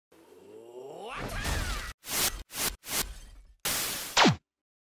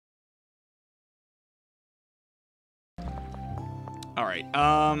Alright,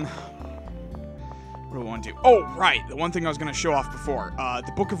 what do I want to do? Oh, right, the one thing I was going to show off before.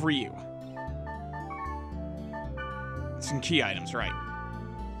 The Book of Ryu. Some key items, right.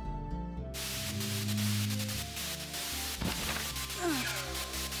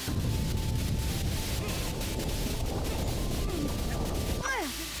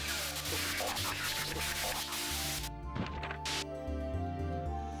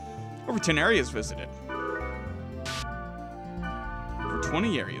 Over 10 areas visited. Over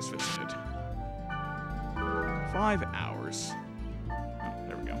 20 areas visited. 5 hours. Oh,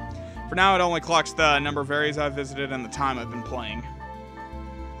 there we go. For now, it only clocks the number of areas I've visited and the time I've been playing.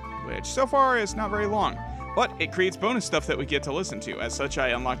 Which, so far, is not very long. But it creates bonus stuff that we get to listen to. As such, I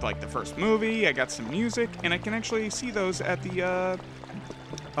unlocked, like, the first movie, I got some music, and I can actually see those at the,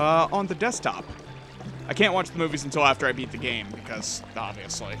 on the desktop. I can't watch the movies until after I beat the game, because,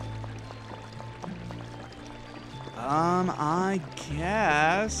 obviously. I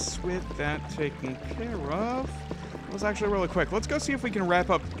guess with that taken care of, it was actually really quick. Let's go see if we can wrap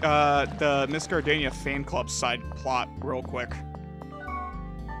up the Miss Gardenia fan club side plot real quick.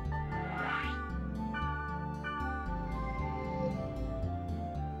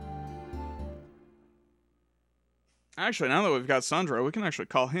 Actually, now that we've got Sandro, we can actually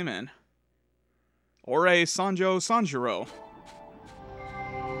call him in. Ore Sanjo Sanjiro.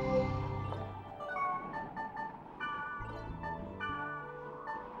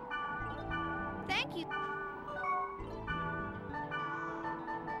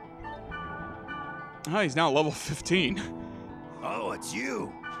 Oh, he's now level 15. Oh, it's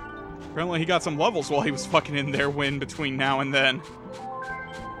you. Apparently he got some levels while he was fucking in there win between now and then.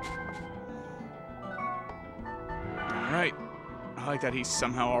 Alright. I like that he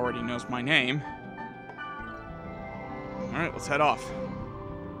somehow already knows my name. Alright, let's head off.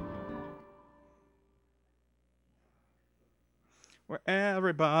 Where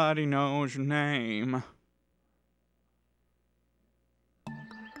everybody knows your name.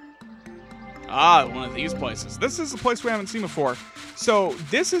 Ah, one of these places. This is a place we haven't seen before. So,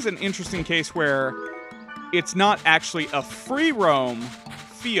 this is an interesting case where it's not actually a free roam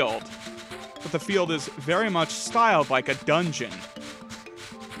field, but the field is very much styled like a dungeon.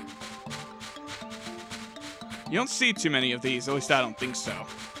 You don't see too many of these, at least I don't think so.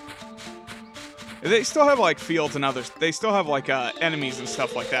 They still have, like, fields and others. They still have, like, enemies and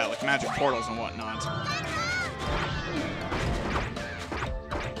stuff like that, like magic portals and whatnot.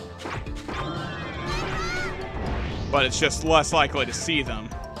 But it's just less likely to see them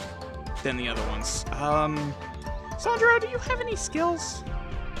than the other ones. Sandro, do you have any skills?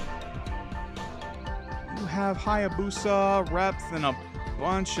 You have Hayabusa, Repth, and a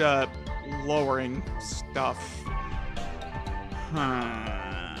bunch of lowering stuff.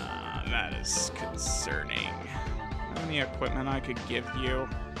 That is concerning. Any equipment I could give you?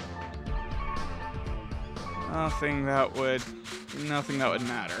 Nothing that would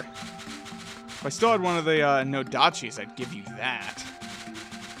matter. If I still had one of the Nodachis, I'd give you that.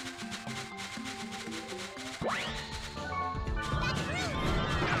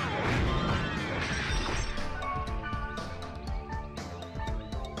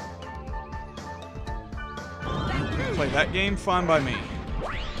 Play that game, fine by me.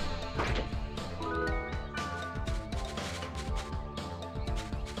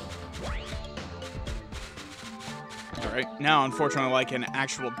 Alright, now unfortunately like an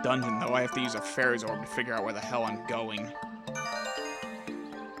actual dungeon though, I have to use a fairy's orb to figure out where the hell I'm going.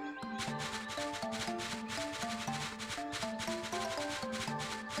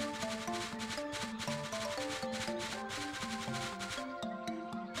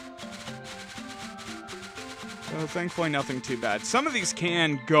 So thankfully nothing too bad. Some of these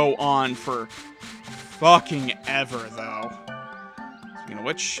can go on for fucking ever though. Speaking of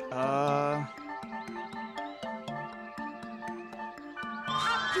which,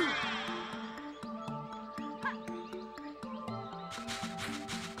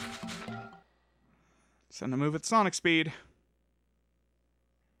 send a move at Sonic speed.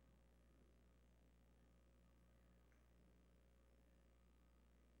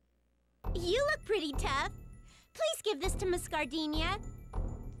 You look pretty tough. Please give this to Miss Gardenia.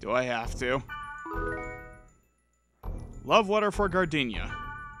 Do I have to? Love letter for Gardenia.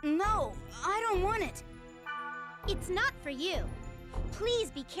 No, I don't want it. It's not for you.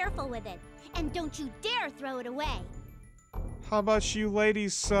 Please be careful with it. And don't you dare throw it away. How about you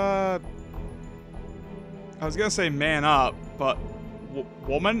ladies, I was gonna say man up, but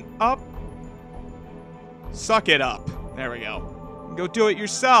woman up? Suck it up. There we go. Go do it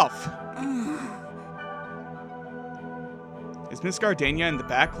yourself. Is Miss Gardenia in the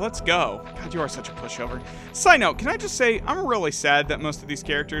back? Let's go. God, you are such a pushover. Side note, can I just say, I'm really sad that most of these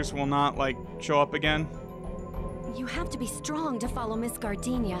characters will not, like, show up again. You have to be strong to follow Miss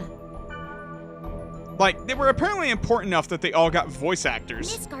Gardenia. Like, they were apparently important enough that they all got voice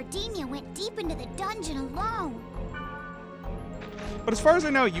actors. Miss Gardenia went deep into the dungeon alone. But as far as I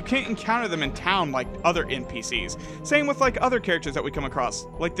know, you can't encounter them in town like other NPCs. Same with, like, other characters that we come across.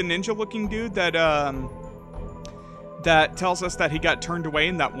 Like the ninja-looking dude that, that tells us that he got turned away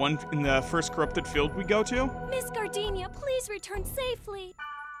in that one, in the first corrupted field we go to. Miss Gardenia, please return safely.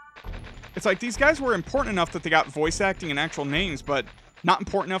 It's like, these guys were important enough that they got voice acting and actual names, but not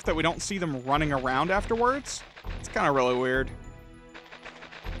important enough that we don't see them running around afterwards. It's kind of really weird.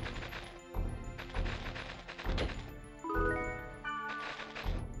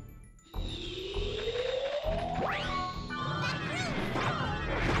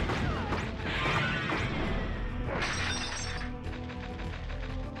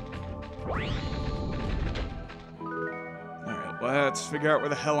 Alright, let's figure out where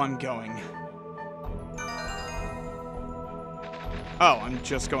the hell I'm going. Oh, I'm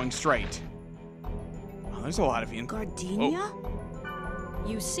just going straight. Oh, there's a lot of you. Gardenia? Oh.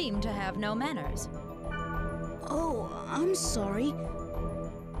 You seem to have no manners. Oh, I'm sorry.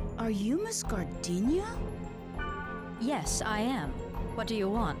 Are you Miss Gardenia? Yes, I am. What do you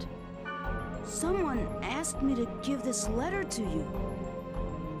want? Someone asked me to give this letter to you.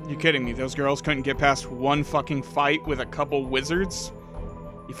 You kidding me? Those girls couldn't get past one fucking fight with a couple wizards?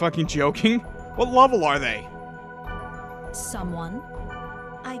 You fucking joking? What level are they? Someone?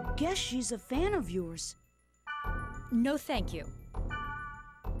 I guess she's a fan of yours. No, thank you.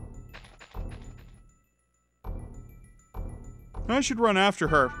 I should run after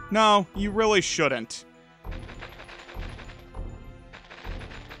her. No, you really shouldn't.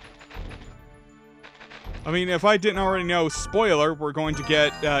 I mean, if I didn't already know, spoiler, we're going to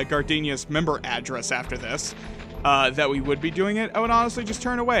get Gardenia's member address after this, that we would be doing it, I would honestly just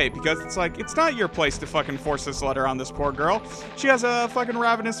turn away, because it's like, it's not your place to fucking force this letter on this poor girl. She has fucking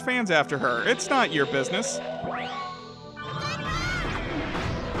ravenous fans after her. It's not your business.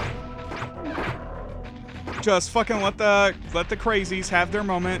 Just fucking let the crazies have their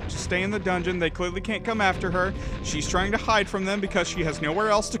moment. Just stay in the dungeon. They clearly can't come after her. She's trying to hide from them because she has nowhere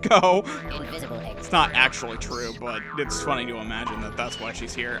else to go. It's not actually true, but it's funny to imagine that that's why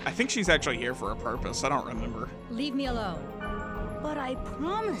she's here. I think she's actually here for a purpose. I don't remember. Leave me alone. But I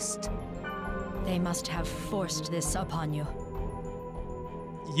promised. They must have forced this upon you.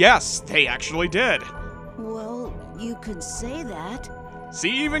 Yes, they actually did. Well, you could say that.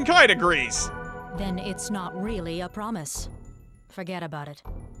 See, even Kite agrees. Then it's not really a promise. Forget about it.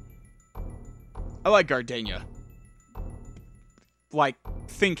 I like Gardenia. Like,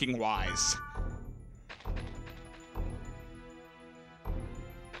 thinking-wise.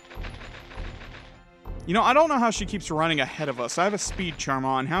 You know, I don't know how she keeps running ahead of us. I have a speed charm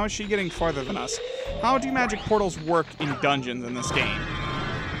on. How is she getting farther than us? How do magic portals work in dungeons in this game?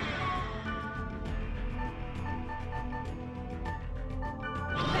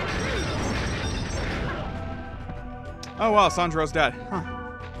 Oh wow, Sandro's dead. Huh.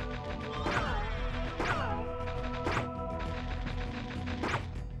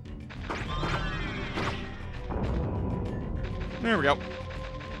 There we go.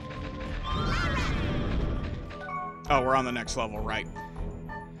 Oh, we're on the next level, right.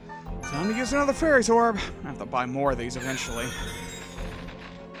 Time to use another fairy's orb. I have to buy more of these eventually.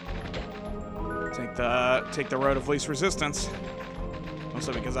 Take the road of least resistance.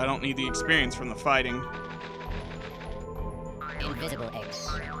 Mostly because I don't need the experience from the fighting. Invisible X.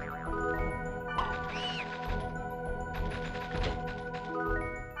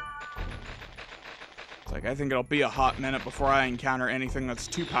 It's like, I think it'll be a hot minute before I encounter anything that's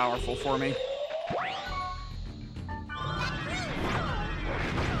too powerful for me.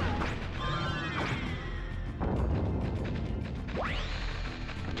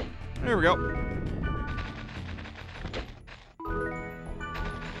 There we go.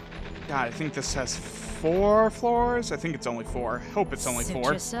 God, I think this has 4 floors? I think it's only 4. Hope it's only 4.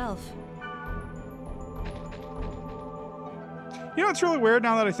 Suit yourself. You know what's really weird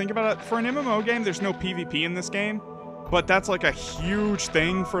now that I think about it? For an MMO game, there's no PvP in this game. But that's like a huge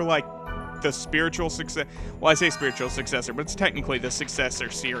thing for like the spiritual success. Well, I say spiritual successor, but it's technically the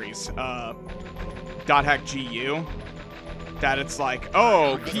successor series. .hack GU. That it's like,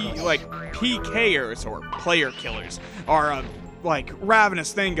 oh, PKers or player killers are a like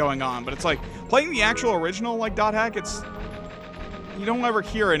ravenous thing going on, but it's like playing the actual original like .hack, it's you don't ever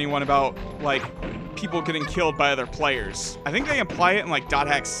hear anyone about like people getting killed by other players. I think they imply it in like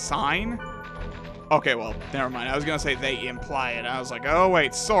 .hack's sign, Okay, well, never mind. I was gonna say they imply it. I was like, oh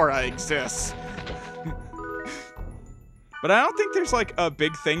wait, Sora exists. But I don't think there's like a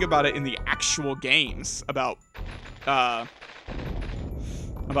big thing about it in the actual games about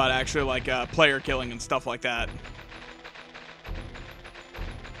actually like player killing and stuff like that.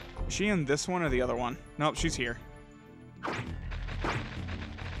 Is she in this one or the other one? Nope, she's here.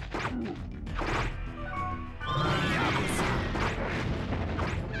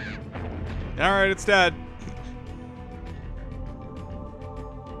 Alright, it's dead.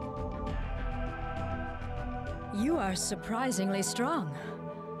 You are surprisingly strong.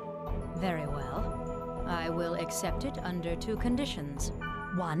 Very well. I will accept it under 2 conditions.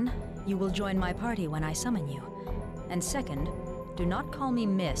 1, you will join my party when I summon you. And second, do not call me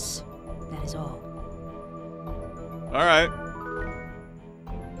Miss. That is all. Alright.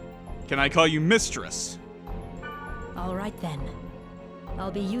 Can I call you Mistress? All right then. I'll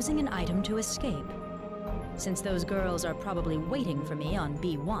be using an item to escape. Since those girls are probably waiting for me on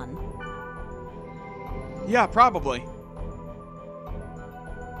B1. Yeah, probably.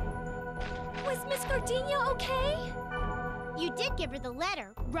 Was Miss Gardenia okay? You did give her the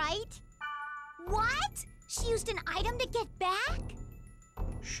letter, right? What? She used an item to get back?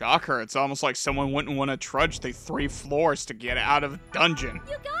 Shocker, it's almost like someone wouldn't want to trudge the 3 floors to get out of a dungeon.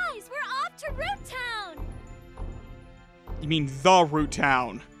 You guys, we're off to Root Town! You mean the Root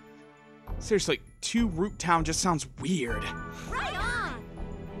Town? Seriously, 2 Root Town just sounds weird. Right on!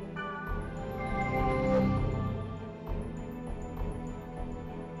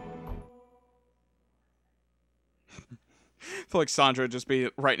 I feel like Sandra would just be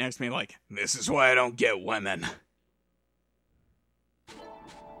right next to me like, this is why I don't get women.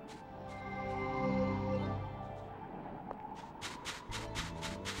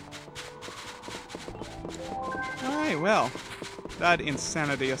 Alright, well, that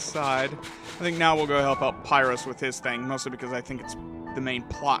insanity aside, I think now we'll go help out Piros with his thing, mostly because I think it's the main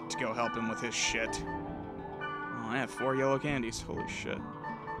plot to go help him with his shit. Oh, I have 4 yellow candies, holy shit.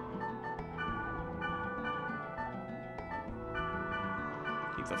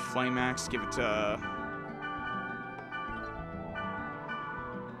 Keep the flame axe, give it to...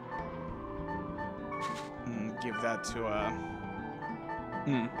 give that to,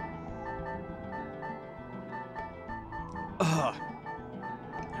 Ugh.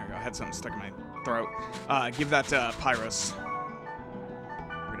 There we go, I had something stuck in my throat. Give that to Piros.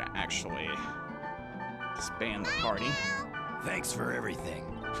 We're gonna actually disband the party. Thanks for everything.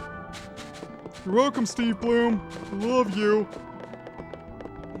 You're welcome, Steve Bloom. I love you.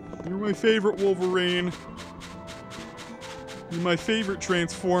 You're my favorite Wolverine. You're my favorite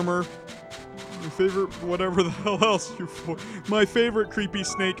Transformer. My favorite whatever the hell else you're for. My favorite creepy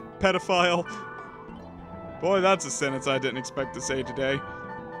snake pedophile. Boy, that's a sentence I didn't expect to say today.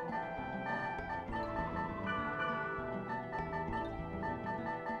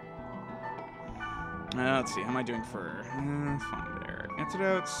 Let's see, how am I doing for... fine there.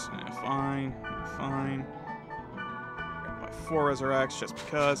 Antidotes, fine, fine. Got my 4 resurrects just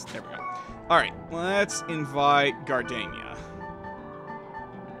because. There we go. Alright, let's invite Gardenia.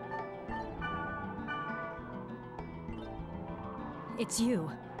 It's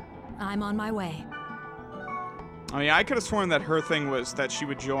you. I'm on my way. I mean, I could have sworn that her thing was that she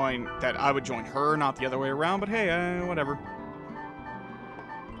would join, that I would join her, not the other way around, but hey, whatever.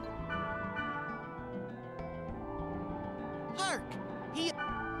 Hark!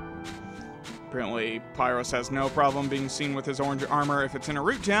 Apparently, Piros has no problem being seen with his orange armor if it's in a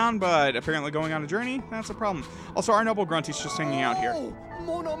root town, but apparently going on a journey, that's a problem. Also, our noble Grunty's just hanging out here.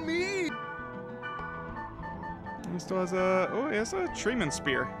 Mon ami! He still has a... oh, he has a Treeman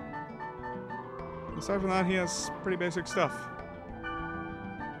Spear. Aside from that, he has pretty basic stuff.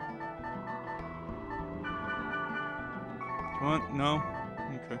 Do you want? No?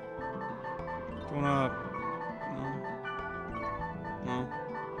 Okay. Do you wanna... no? No?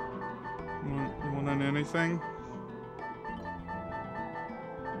 You want anything?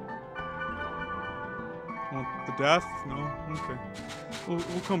 Want the death? No? Okay.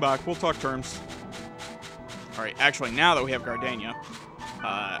 We'll come back. We'll talk terms. Alright, actually, now that we have Gardenia,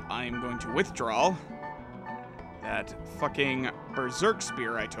 I'm going to withdraw that fucking Berserk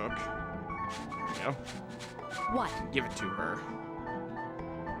Spear I took. There we go. What? Give it to her.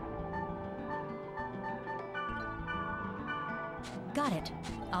 Got it.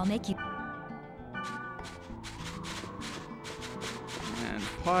 I'll make you... And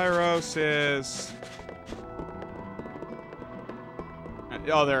Piros is...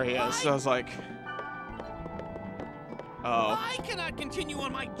 oh, there he is. I was like... oh. I cannot continue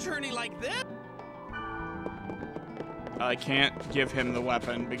on my journey like this. I can't give him the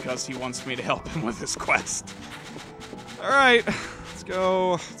weapon because he wants me to help him with his quest. Alright, let's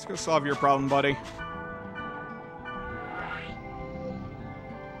go solve your problem, buddy.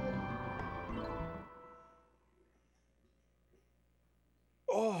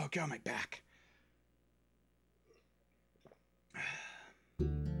 Oh, got my back.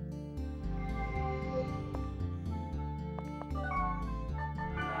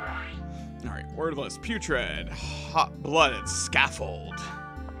 Alright, wordless, putrid, hot-blooded, scaffold.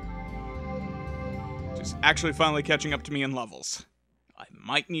 Just actually finally catching up to me in levels. I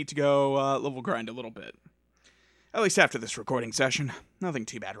might need to go level grind a little bit. At least after this recording session. Nothing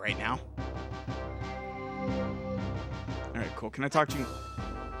too bad right now. Alright, cool. Can I talk to you?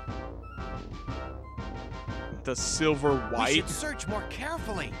 The silver white? We should search more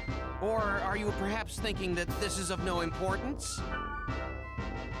carefully. Or are you perhaps thinking that this is of no importance?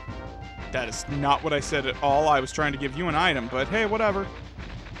 That is not what I said at all. I was trying to give you an item, but hey, whatever.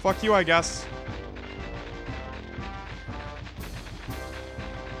 Fuck you, I guess.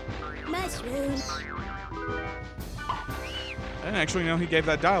 Mushrooms. I didn't actually know he gave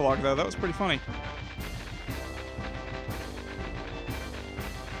that dialogue, though. That was pretty funny.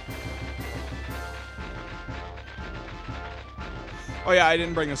 Oh yeah, I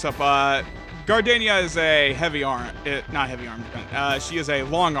didn't bring this up. Gardenia is a heavy arm. Not heavy arm. She is a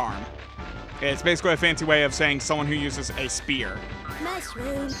long arm. It's basically a fancy way of saying someone who uses a spear.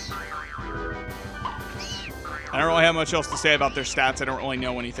 Mushrooms. I don't really have much else to say about their stats. I don't really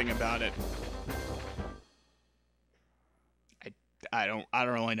know anything about it. I don't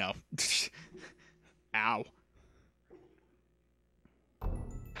really know. Ow.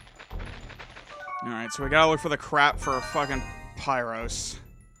 Alright, so we gotta look for the crap for fucking Piros.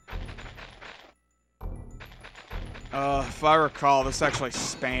 If I recall, this actually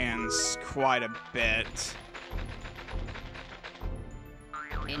spans quite a bit.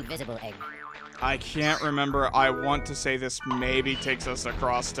 Invisible egg. I can't remember. I want to say this maybe takes us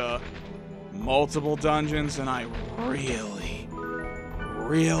across to multiple dungeons, and I really,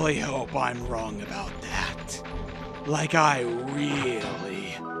 really hope I'm wrong about that. Like, I really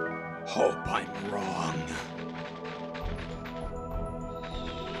hope I'm wrong.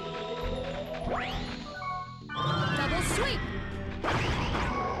 Double sweep.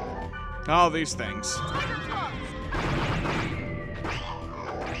 All these things.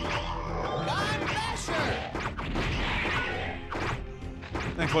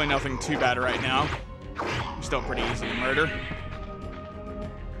 Thankfully, nothing too bad right now. Still pretty easy to murder.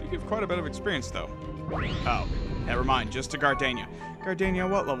 You give quite a bit of experience, though. Oh, never mind. Just to Gardenia. Gardenia,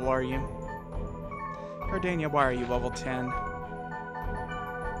 what level are you? Gardenia, why are you level 10?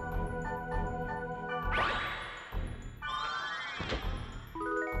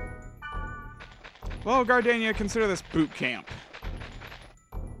 Well, Gardenia, consider this boot camp.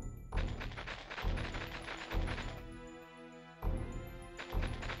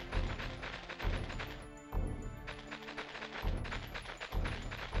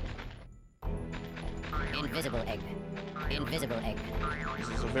 Invisible egg. Invisible egg. This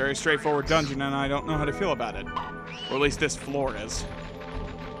is a very straightforward dungeon, and I don't know how to feel about it. Or at least this floor is.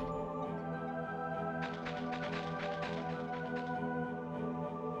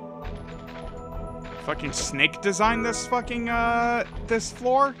 Fucking snake designed this fucking, this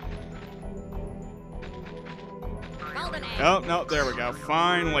floor? Oh, no, there we go.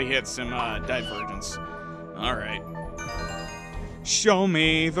 Finally hit some, divergence. Alright. Show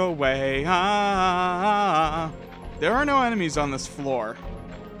me the way. Ah. There are no enemies on this floor.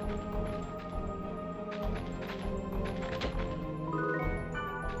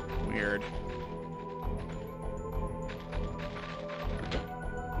 Weird.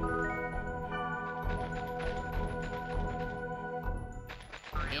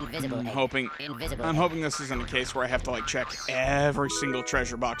 I'm hoping this isn't a case where I have to like check every single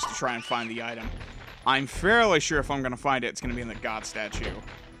treasure box to try and find the item. I'm fairly sure if I'm gonna find it, it's gonna be in the god statue.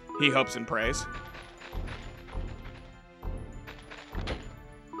 He hopes and prays.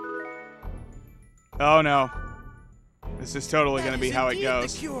 Oh no. This is totally gonna be how it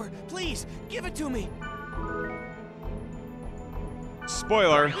goes. The cure. Please, give it to me.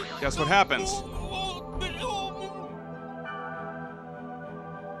 Spoiler, guess what happens?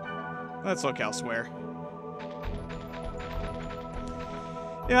 Let's look elsewhere.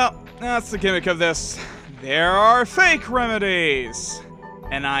 Yeah, that's the gimmick of this. There are fake remedies!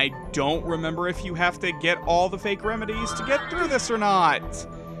 And I don't remember if you have to get all the fake remedies to get through this or not.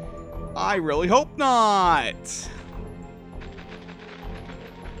 I really hope not.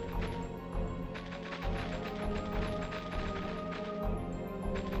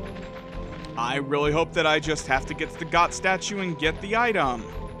 I really hope that I just have to get to the God statue and get the item.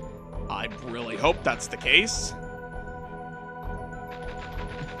 I really hope that's the case.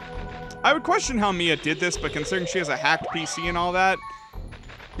 I would question how Mia did this, but considering she has a hacked PC and all that,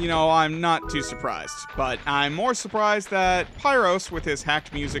 you know, I'm not too surprised. But I'm more surprised that Piros, with his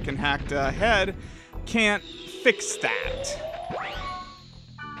hacked music and hacked head, can't fix that.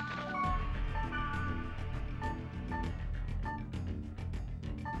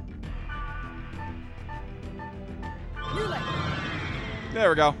 There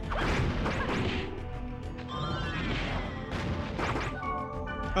we go.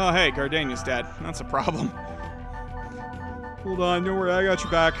 Oh, hey, Gardenia's dead. That's a problem. Hold on, don't worry, I got your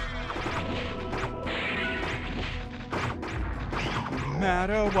back. No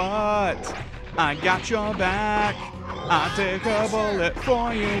matter what, I got your back. I take a bullet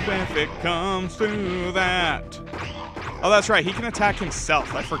for you if it comes to that. Oh, that's right, he can attack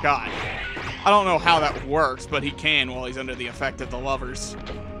himself. I forgot. I don't know how that works, but he can while he's under the effect of the lovers.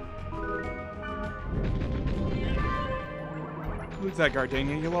 Who's that,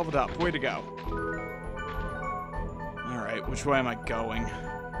 Gardenia? You leveled up. Way to go. Alright, which way am I going?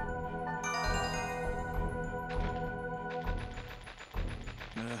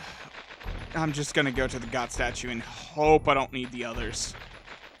 I'm just gonna go to the God statue and hope I don't need the others.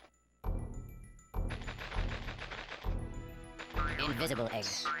 Invisible egg.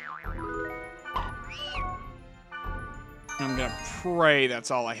 I'm gonna pray that's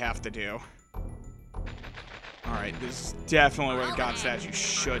all I have to do. Alright, this is definitely where the God statue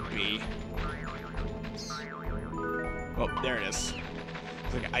should be. Oh, there it is.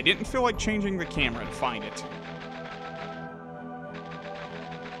 It's like, I didn't feel like changing the camera to find it.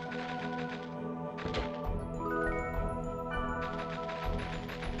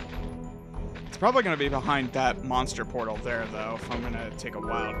 It's probably going to be behind that monster portal there, though, if I'm going to take a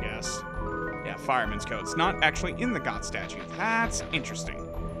wild guess. Yeah, Fireman's Code. It's not actually in the God statue. That's interesting.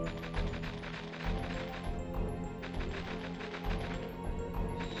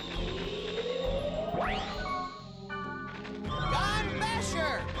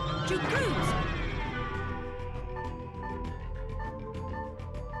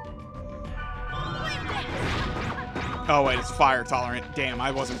 Oh wait, it's fire tolerant. Damn,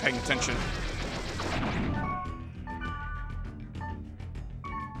 I wasn't paying attention.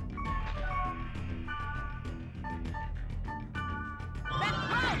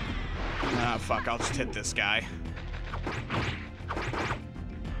 Ah, fuck, I'll just hit this guy.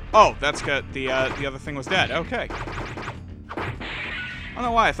 Oh, that's good. The other thing was dead. Okay. I don't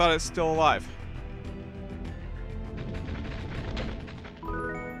know why, I thought it was still alive.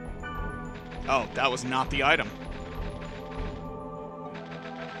 Oh, that was not the item.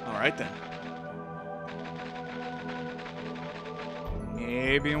 Alright then.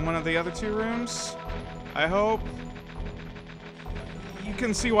 Maybe in one of the other two rooms? I hope. You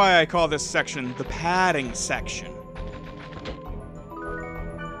can see why I call this section the padding section.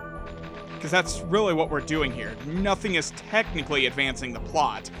 Because that's really what we're doing here. Nothing is technically advancing the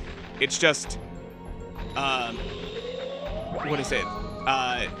plot. It's just, what is it?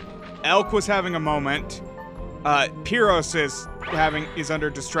 Elk was having a moment. Piros is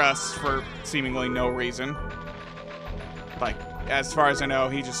under distress for seemingly no reason. Like, as far as I know,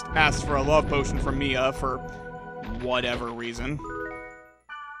 he just asked for a love potion from Mia for whatever reason.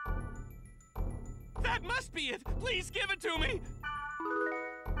 That must be it! Please give it to me!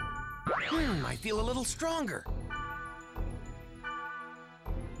 I feel a little stronger.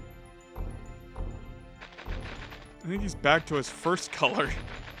 I think he's back to his first color.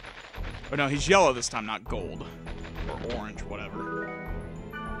 Oh no, he's yellow this time, not gold. Or orange, whatever.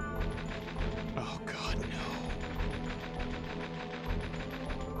 Oh god, no.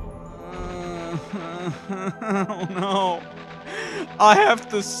 Oh no. I have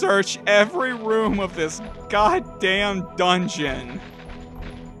to search every room of this goddamn dungeon.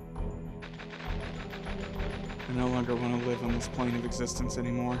 I no longer want to live on this plane of existence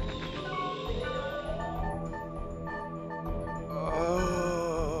anymore.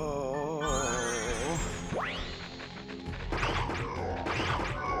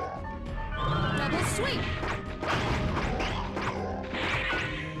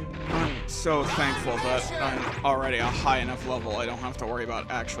 So thankful that I'm already a high enough level I don't have to worry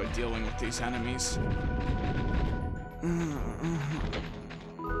about actually dealing with these enemies.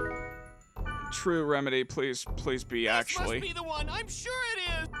 True remedy, please be actually. This must be the one. I'm sure it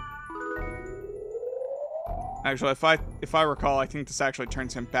is. Actually, if I recall, I think this actually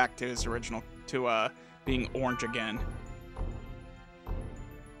turns him back to his original, to being orange again.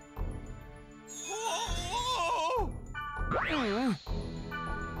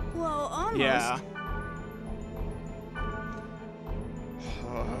 Well, almost. Yeah.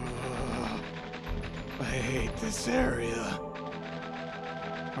 I hate this area.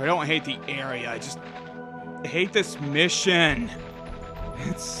 I don't hate the area, I hate this mission.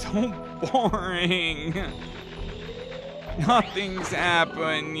 It's so boring. Nothing's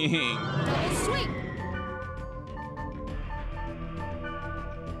happening. Double sweep.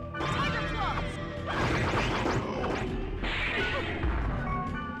 Tiger claws.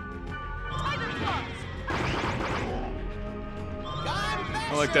 Tiger claws.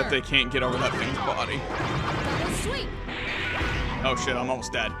 I like that they can't get over that thing's body. Double sweep. Oh shit, I'm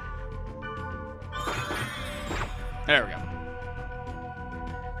almost dead. There we go.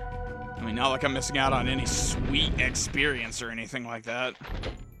 I mean, not like I'm missing out on any sweet experience or anything like that.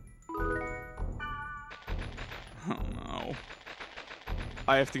 Oh no.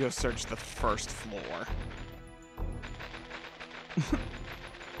 I have to go search the first floor.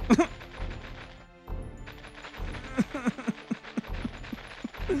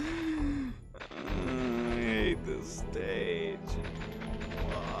 I hate this stage.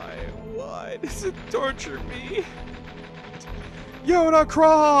 Why does it torture me?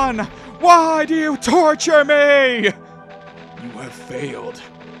 Unicron! Why do you torture me? You have failed.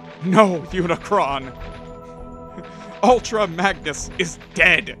 No, Unicron. Ultra Magnus is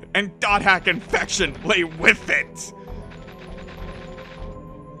dead, and Dot Hack infection lay with it.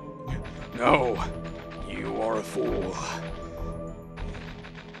 No, you are a fool.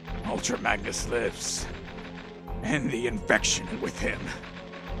 Ultra Magnus lives, and the infection with him.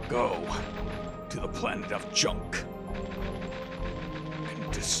 Go to the planet of junk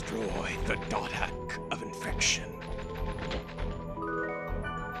and destroy the Dot Hack of infection.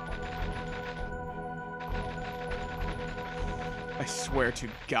 I swear to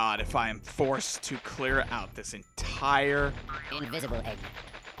God, if I am forced to clear out this entire Invisible egg.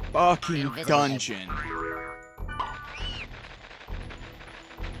 fucking Invisible dungeon.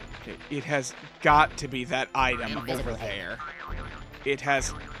 Okay, it has got to be that item Invisible over egg. there. It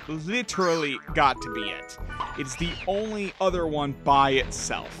has literally got to be it. It's the only other one by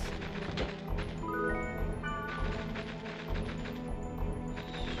itself.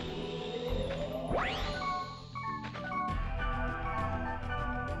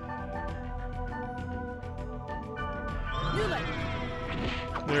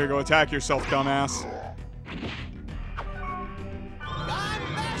 There you go, attack yourself, dumbass.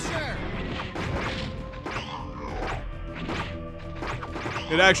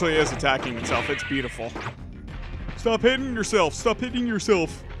 It actually is attacking itself. It's beautiful. Stop hitting yourself. Stop hitting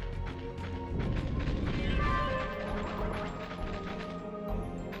yourself.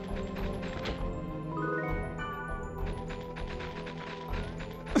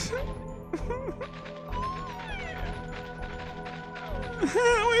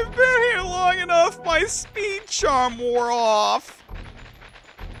 We've been here long enough. My speed charm wore off.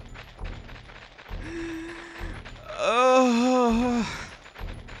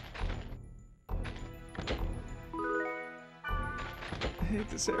 I hate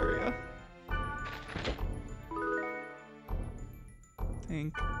this area.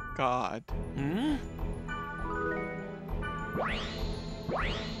 Thank God. Hmm?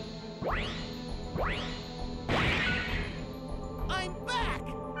 I'm back!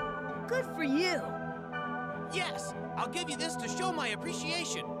 Good for you. Yes, I'll give you this to show my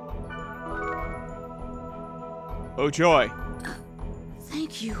appreciation. Oh joy.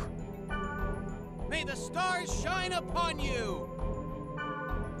 Thank you. May the stars shine upon you!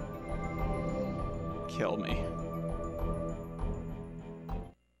 Kill me.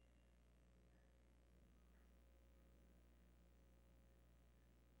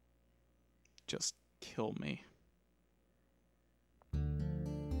 Just kill me.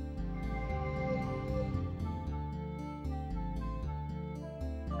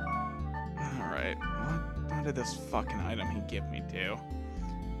 Alright, what did this fucking item he give me do?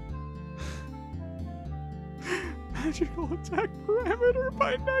 Magical attack parameter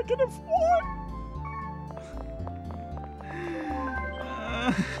by -1.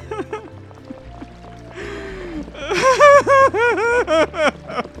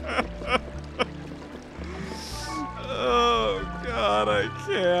 Oh God, I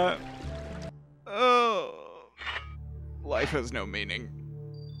can't. Oh, life has no meaning.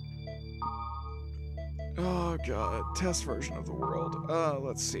 Oh God, test version of the world.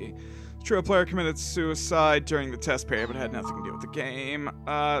 Let's see. True, a player committed suicide during the test period, but had nothing to do with the game.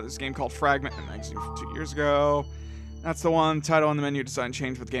 There's a game called Fragment in a magazine from 2 years ago. That's the one. Title and the menu design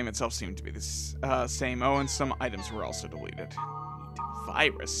changed, but the game itself seemed to be the same. Oh, and some items were also deleted.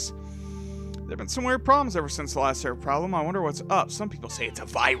 Virus. There have been some weird problems ever since the last air problem. I wonder what's up. Some people say it's a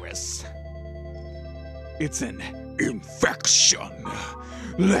virus. It's an infection.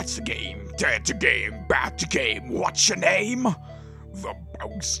 Let's game, dead to game, back to game. What's your name? The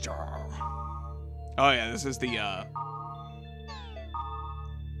Boaster. Oh yeah, this is the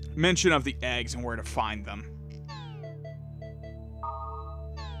mention of the eggs and where to find them.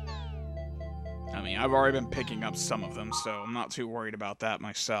 I mean, I've already been picking up some of them, so I'm not too worried about that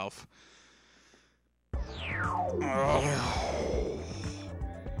myself.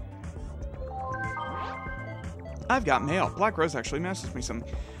 I've got mail. Black Rose actually messaged me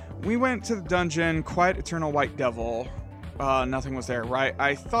something. We went to the dungeon, Quiet Eternal White Devil. Nothing was there, right?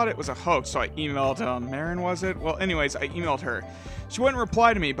 I thought it was a hoax, so I emailed, Marin, was it? Well, anyways, I emailed her. She wouldn't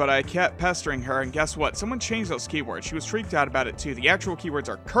reply to me, but I kept pestering her, and guess what? Someone changed those keywords. She was freaked out about it, too. The actual keywords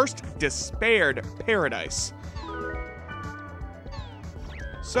are Cursed, Despaired, Paradise.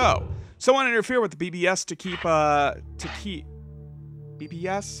 So, someone interfered with the BBS to keep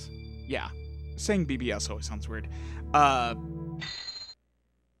BBS? Yeah. Saying BBS always sounds weird.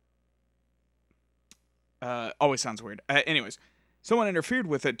 Always sounds weird. Anyways, someone interfered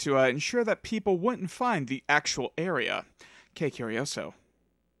with it to ensure that people wouldn't find the actual area. Que curioso.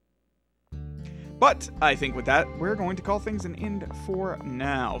 But I think with that, we're going to call things an end for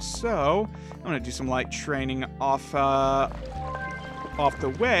now. So, I'm going to do some light training off the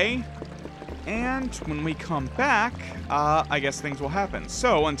way. And when we come back, I guess things will happen.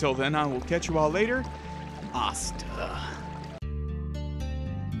 So, until then, I will catch you all later. Hasta.